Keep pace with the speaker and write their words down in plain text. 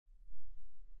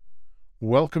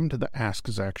Welcome to the Ask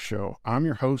Zach Show. I'm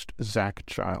your host, Zach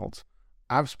Childs.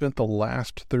 I've spent the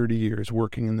last 30 years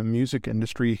working in the music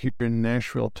industry here in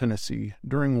Nashville, Tennessee,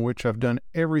 during which I've done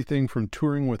everything from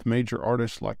touring with major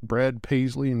artists like Brad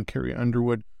Paisley and Carrie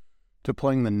Underwood to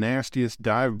playing the nastiest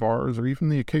dive bars or even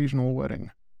the occasional wedding.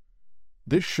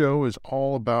 This show is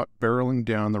all about barreling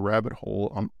down the rabbit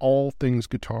hole on all things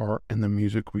guitar and the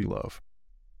music we love.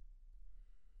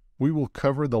 We will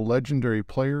cover the legendary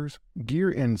players,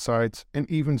 gear insights, and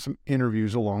even some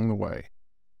interviews along the way.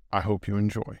 I hope you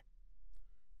enjoy.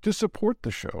 To support the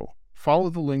show,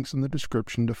 follow the links in the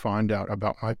description to find out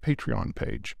about my Patreon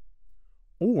page.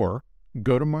 Or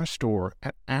go to my store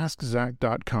at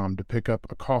askzach.com to pick up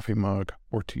a coffee mug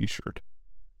or t-shirt.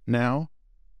 Now,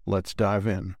 let's dive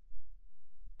in.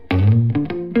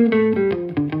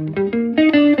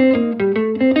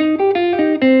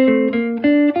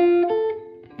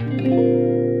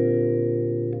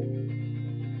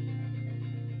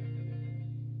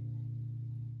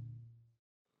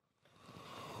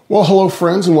 Well, hello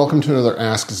friends, and welcome to another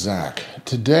Ask Zach.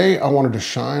 Today I wanted to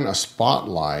shine a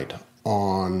spotlight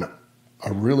on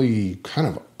a really kind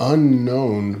of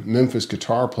unknown Memphis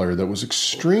guitar player that was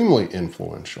extremely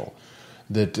influential,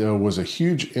 that was a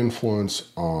huge influence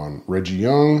on Reggie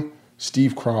Young,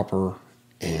 Steve Cropper,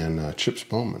 and Chips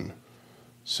Moman.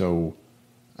 So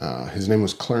his name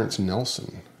was Clarence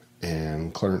Nelson,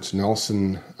 and Clarence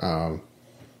Nelson,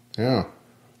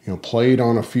 played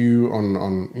on a few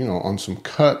on some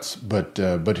cuts,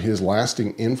 but his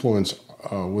lasting influence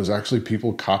was actually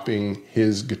people copying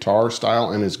his guitar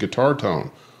style and his guitar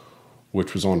tone,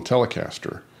 which was on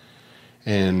Telecaster.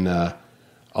 And a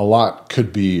lot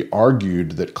could be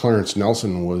argued that Clarence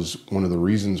Nelson was one of the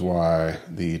reasons why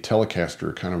the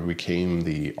Telecaster kind of became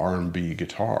the R&B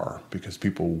guitar, because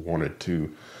people wanted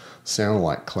to sound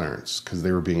like Clarence because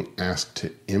they were being asked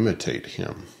to imitate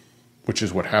him, which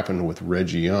is what happened with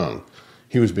Reggie Young.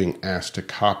 He was being asked to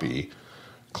copy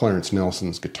Clarence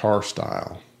Nelson's guitar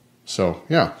style. So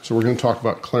we're going to talk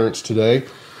about Clarence today,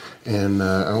 and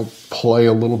I'll play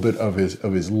a little bit of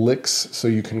his licks so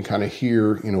you can kind of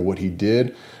hear, what he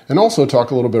did, and also talk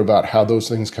a little bit about how those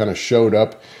things kind of showed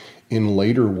up in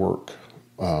later work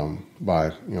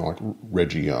by, like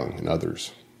Reggie Young and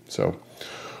others. So,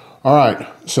 all right.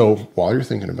 So while you're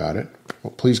thinking about it,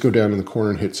 well, please go down in the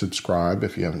corner and hit subscribe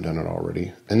if you haven't done it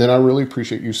already. And then I really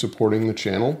appreciate you supporting the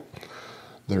channel.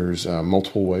 There's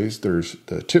multiple ways. There's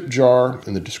the tip jar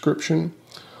in the description.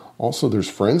 Also, there's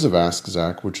Friends of Ask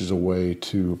Zach, which is a way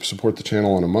to support the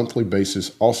channel on a monthly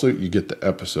basis. Also, you get the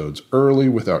episodes early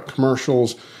without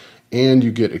commercials, and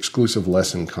you get exclusive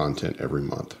lesson content every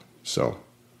month. So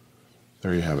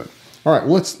there you have it. All right,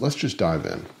 let's just dive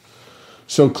in.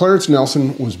 So Clarence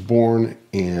Nelson was born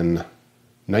in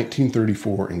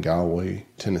 1934 in Galway,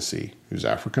 Tennessee. He was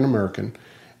African American,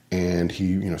 and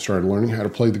he started learning how to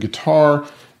play the guitar.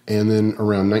 And then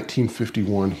around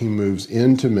 1951, he moves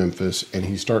into Memphis and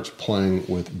he starts playing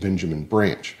with Benjamin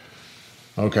Branch.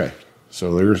 Okay,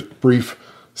 so there's a brief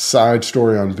side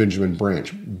story on Benjamin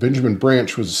Branch. Benjamin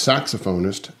Branch was a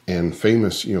saxophonist and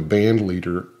famous band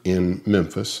leader in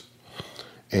Memphis,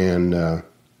 and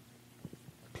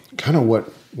kind of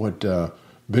what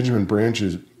Benjamin Branch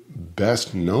is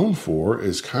best known for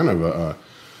is kind of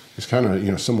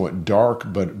somewhat dark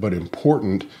but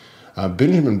important.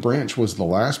 Benjamin Branch was the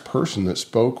last person that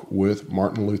spoke with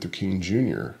Martin Luther King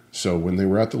Jr. So when they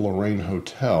were at the Lorraine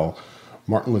Hotel,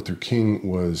 Martin Luther King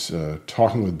was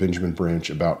talking with Benjamin Branch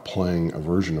about playing a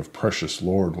version of Precious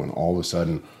Lord when all of a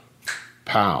sudden,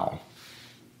 pow.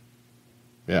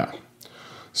 Yeah.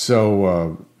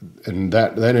 So, and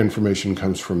that information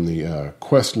comes from the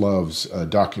Questlove's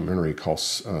documentary called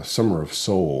Summer of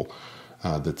Soul.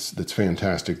 That's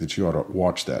fantastic. That you ought to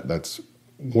watch that. That's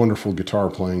wonderful guitar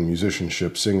playing,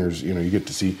 musicianship, singers. You get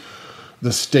to see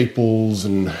the Staples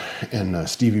and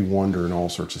Stevie Wonder and all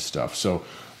sorts of stuff. So,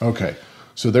 okay.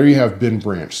 So there you have Ben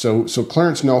Branch. So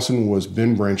Clarence Nelson was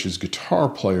Ben Branch's guitar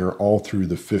player all through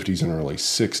the 50s and early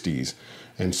 60s.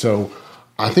 And so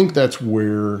I think that's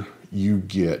where you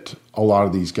get a lot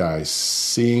of these guys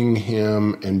seeing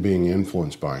him and being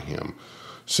influenced by him.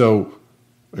 So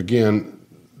again,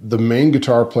 the main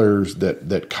guitar players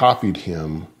that copied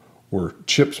him were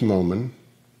Chips Moman,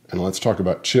 and let's talk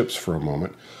about Chips for a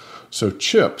moment. So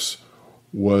Chips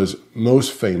was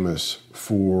most famous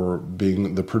for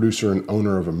being the producer and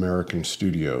owner of American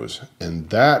Studios, and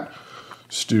that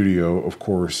studio, of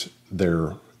course,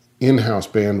 their in-house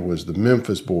band was the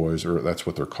Memphis Boys, or that's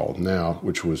what they're called now,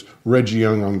 which was Reggie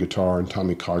Young on guitar and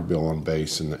Tommy Cogbill on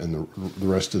bass, and the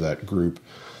rest of that group.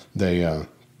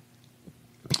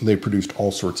 They produced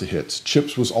all sorts of hits.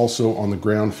 Chips was also on the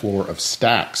ground floor of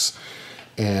Stax,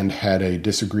 and had a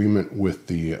disagreement with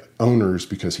the owners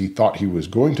because he thought he was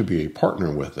going to be a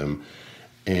partner with them,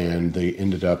 and they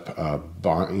ended up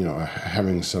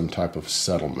having some type of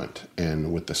settlement.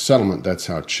 And with the settlement, that's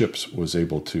how Chips was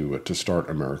able to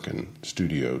start American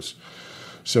Studios.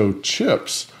 So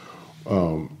Chips,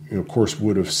 of course,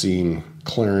 would have seen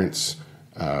Clarence,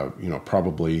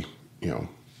 probably,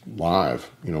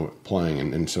 live, playing.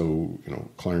 And so,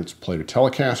 Clarence played a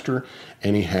Telecaster,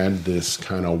 and he had this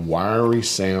kind of wiry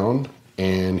sound,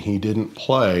 and he didn't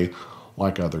play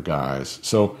like other guys.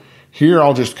 So here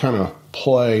I'll just kind of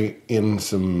play in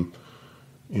some,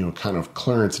 kind of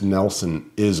Clarence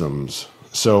Nelson isms.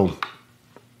 So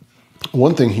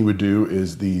one thing he would do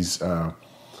is these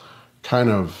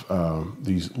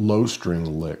these low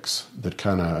string licks that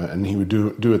and he would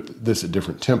do this at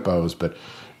different tempos, but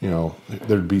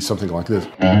there'd be something like this.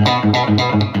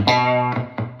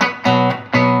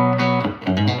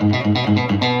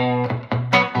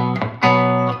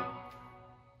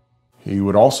 He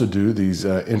would also do these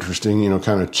interesting,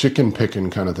 kind of chicken picking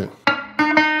kind of thing.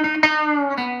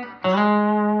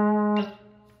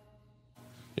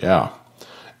 Yeah.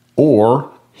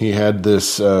 Or he had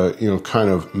this, kind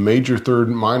of major third,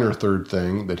 minor third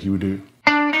thing that he would do.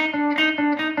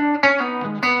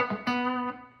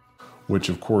 Which,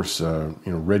 of course,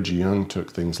 Reggie Young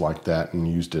took things like that and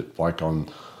used it like on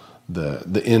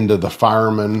the end of The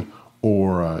Fireman,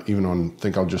 or even on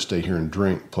Think I'll Just Stay Here and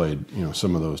Drink, played,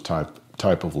 some of those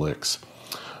type of licks.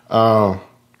 And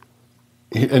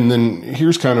then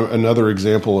here's kind of another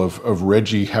example of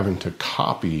Reggie having to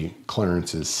copy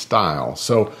Clarence's style.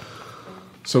 So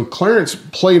Clarence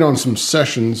played on some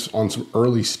sessions, on some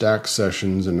early Stax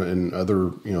sessions and other,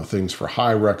 things for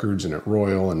High Records and at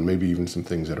Royal, and maybe even some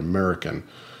things at American.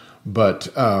 But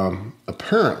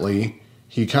apparently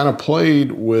he kind of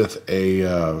played with he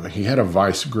had a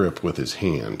vice grip with his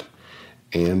hand.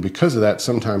 And because of that,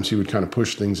 sometimes he would kind of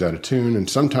push things out of tune, and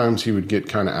sometimes he would get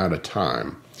kind of out of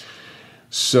time.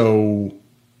 So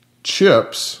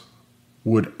Chips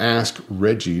would ask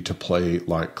Reggie to play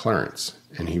like Clarence,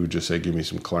 and he would just say, "Give me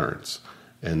some Clarence."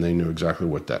 And they knew exactly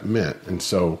what that meant. And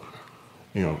so,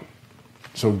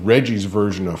 so Reggie's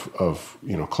version of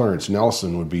Clarence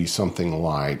Nelson would be something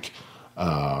like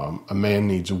A Man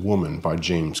Needs a Woman by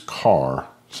James Carr.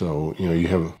 So, you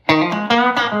have...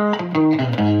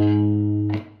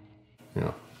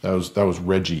 That was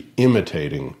Reggie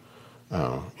imitating,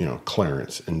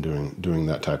 Clarence and doing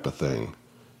that type of thing.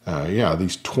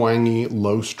 These twangy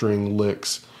low string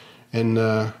licks, and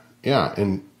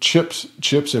and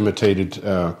Chips imitated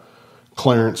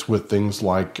Clarence with things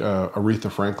like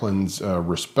Aretha Franklin's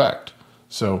 "Respect."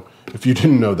 So if you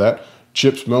didn't know that,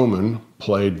 Chips Moman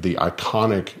played the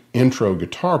iconic intro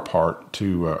guitar part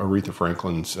to Aretha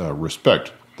Franklin's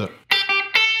 "Respect."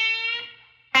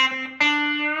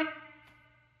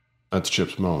 That's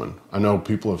Chips Moman. I know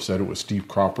people have said it was Steve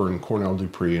Cropper and Cornell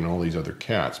Dupree and all these other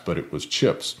cats, but it was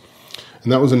Chips.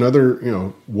 And that was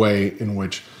another, way in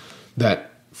which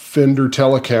that Fender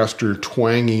Telecaster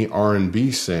twangy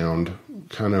R&B sound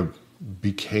kind of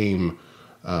became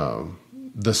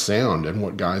the sound and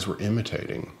what guys were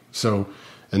imitating. So,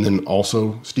 and then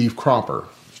also Steve Cropper.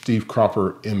 Steve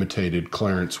Cropper imitated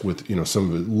Clarence with,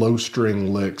 some of the low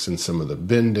string licks and some of the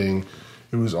bending.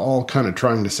 It was all kind of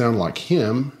trying to sound like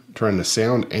him, trying to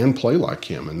sound and play like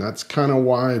him. And that's kind of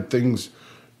why things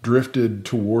drifted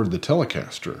toward the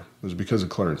Telecaster. It was because of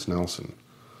Clarence Nelson.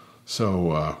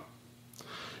 So,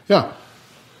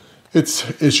 it's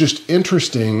just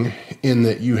interesting in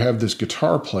that you have this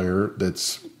guitar player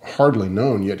that's hardly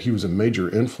known, yet he was a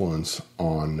major influence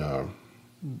on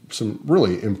some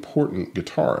really important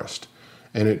guitarists.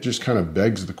 And it just kind of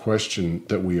begs the question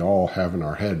that we all have in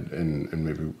our head, and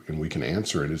maybe we can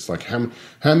answer it. It's like,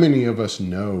 how many of us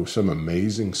know some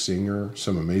amazing singer,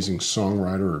 some amazing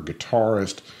songwriter or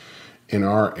guitarist in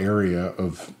our area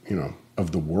of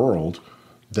the world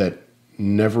that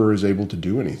never is able to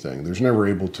do anything? There's never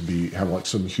able to have like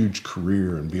some huge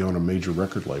career and be on a major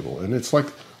record label. And it's like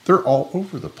they're all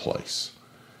over the place.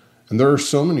 And there are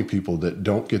so many people that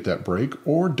don't get that break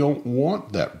or don't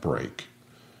want that break.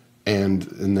 And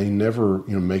they never,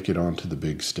 make it onto the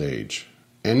big stage.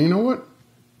 And you know what?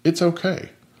 It's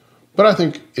okay. But I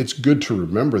think it's good to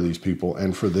remember these people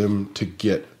and for them to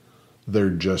get their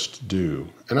just due.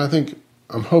 And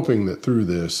I'm hoping that through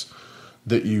this,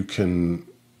 that you can,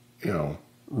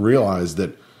 realize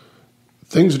that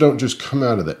things don't just come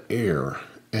out of the air.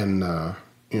 And,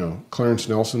 Clarence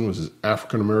Nelson was an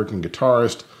African-American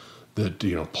guitarist that,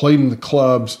 played in the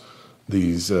clubs.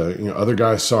 These, other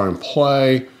guys saw him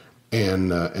play.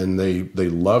 And they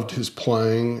loved his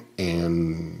playing,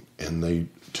 and they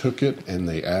took it and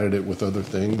they added it with other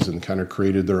things and kind of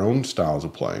created their own styles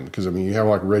of playing. Because, I mean, you have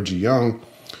like Reggie Young,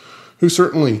 who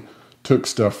certainly took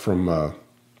stuff from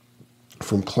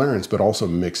Clarence, but also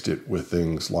mixed it with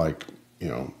things like,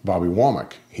 Bobby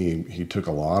Womack. He took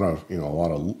a lot of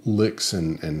licks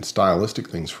and stylistic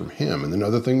things from him, and then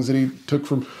other things that he took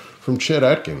from Chet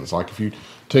Atkins. Like if you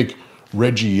take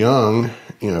Reggie Young,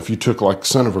 if you took like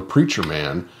Son of a Preacher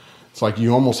Man, it's like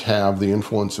you almost have the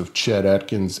influence of Chet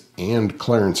Atkins and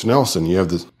Clarence Nelson. You have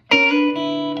this,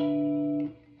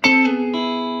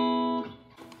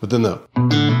 but then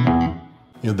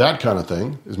that kind of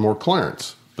thing is more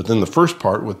Clarence. But then the first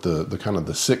part with the kind of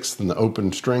the sixth and the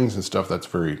open strings and stuff, that's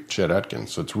very Chet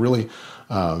Atkins. So it's really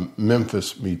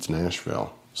Memphis meets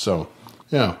Nashville. So,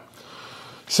 yeah.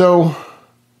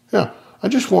 I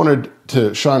just wanted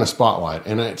to shine a spotlight.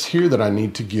 And it's here that I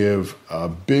need to give a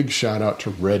big shout out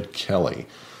to Red Kelly.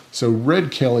 So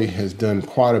Red Kelly has done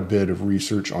quite a bit of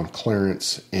research on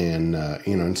Clarence. And,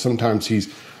 and sometimes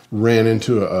he's ran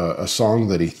into a song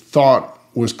that he thought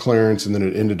was Clarence, and then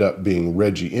it ended up being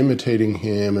Reggie imitating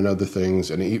him and other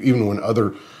things. And even when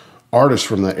other artists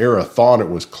from that era thought it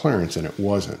was Clarence, and it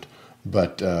wasn't.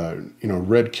 But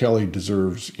Red Kelly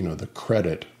deserves the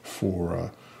credit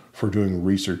for doing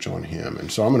research on him. And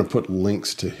so I'm going to put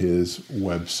links to his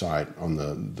website on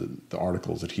the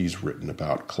articles that he's written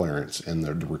about Clarence and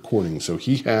the recordings. So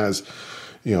he has,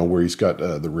 where he's got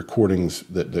the recordings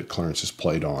that Clarence has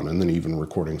played on, and then even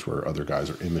recordings where other guys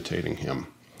are imitating him.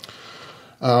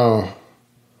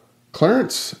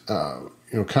 Clarence,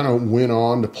 kind of went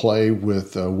on to play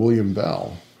with William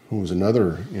Bell, who was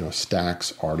another,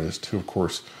 Stax artist, who, of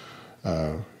course,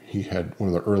 he had one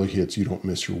of the early hits, You Don't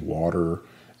Miss Your Water,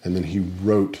 and then he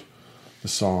wrote the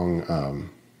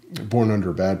song Born Under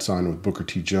a Bad Sign with Booker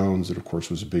T. Jones, that, of course,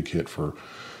 was a big hit for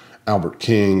Albert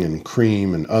King and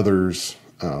Cream and others.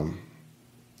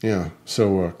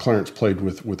 So Clarence played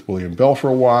with William Bell for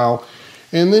a while.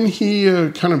 And then he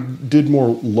kind of did more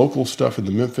local stuff in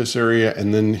the Memphis area,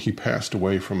 and then he passed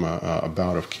away from a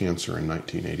bout of cancer in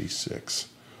 1986.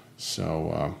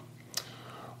 So,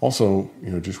 also,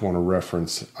 just want to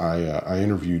reference, I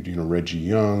interviewed, Reggie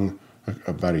Young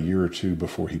about a year or two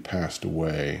before he passed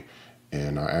away,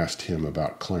 and I asked him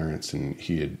about Clarence, and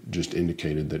he had just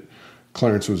indicated that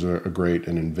Clarence was a great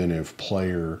and inventive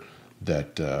player,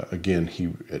 that, again,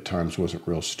 he at times wasn't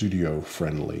real studio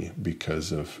friendly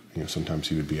because of, sometimes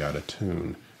he would be out of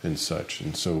tune and such.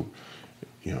 And so,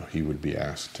 he would be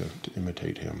asked to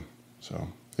imitate him. So,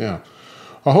 yeah,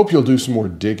 I hope you'll do some more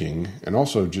digging, and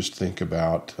also just think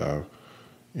about,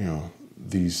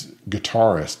 these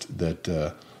guitarists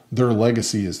that, their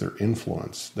legacy is their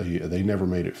influence. They never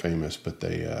made it famous, but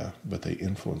they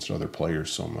influenced other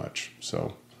players so much.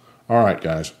 So, all right,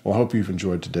 guys. Well, I hope you've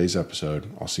enjoyed today's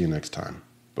episode. I'll see you next time.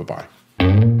 Bye-bye.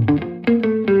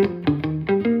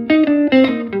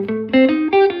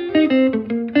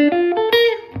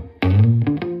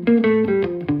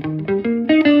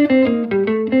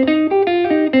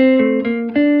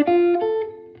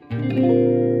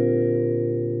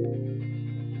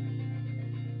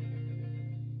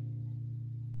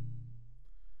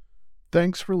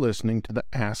 Thanks for listening to the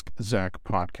Ask Zach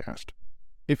podcast.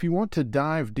 If you want to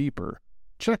dive deeper,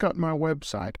 check out my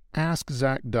website,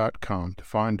 askzach.com, to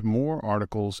find more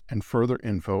articles and further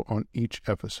info on each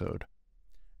episode.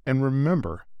 And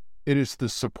remember, it is the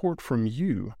support from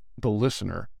you, the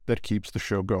listener, that keeps the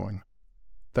show going.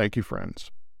 Thank you,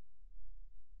 friends.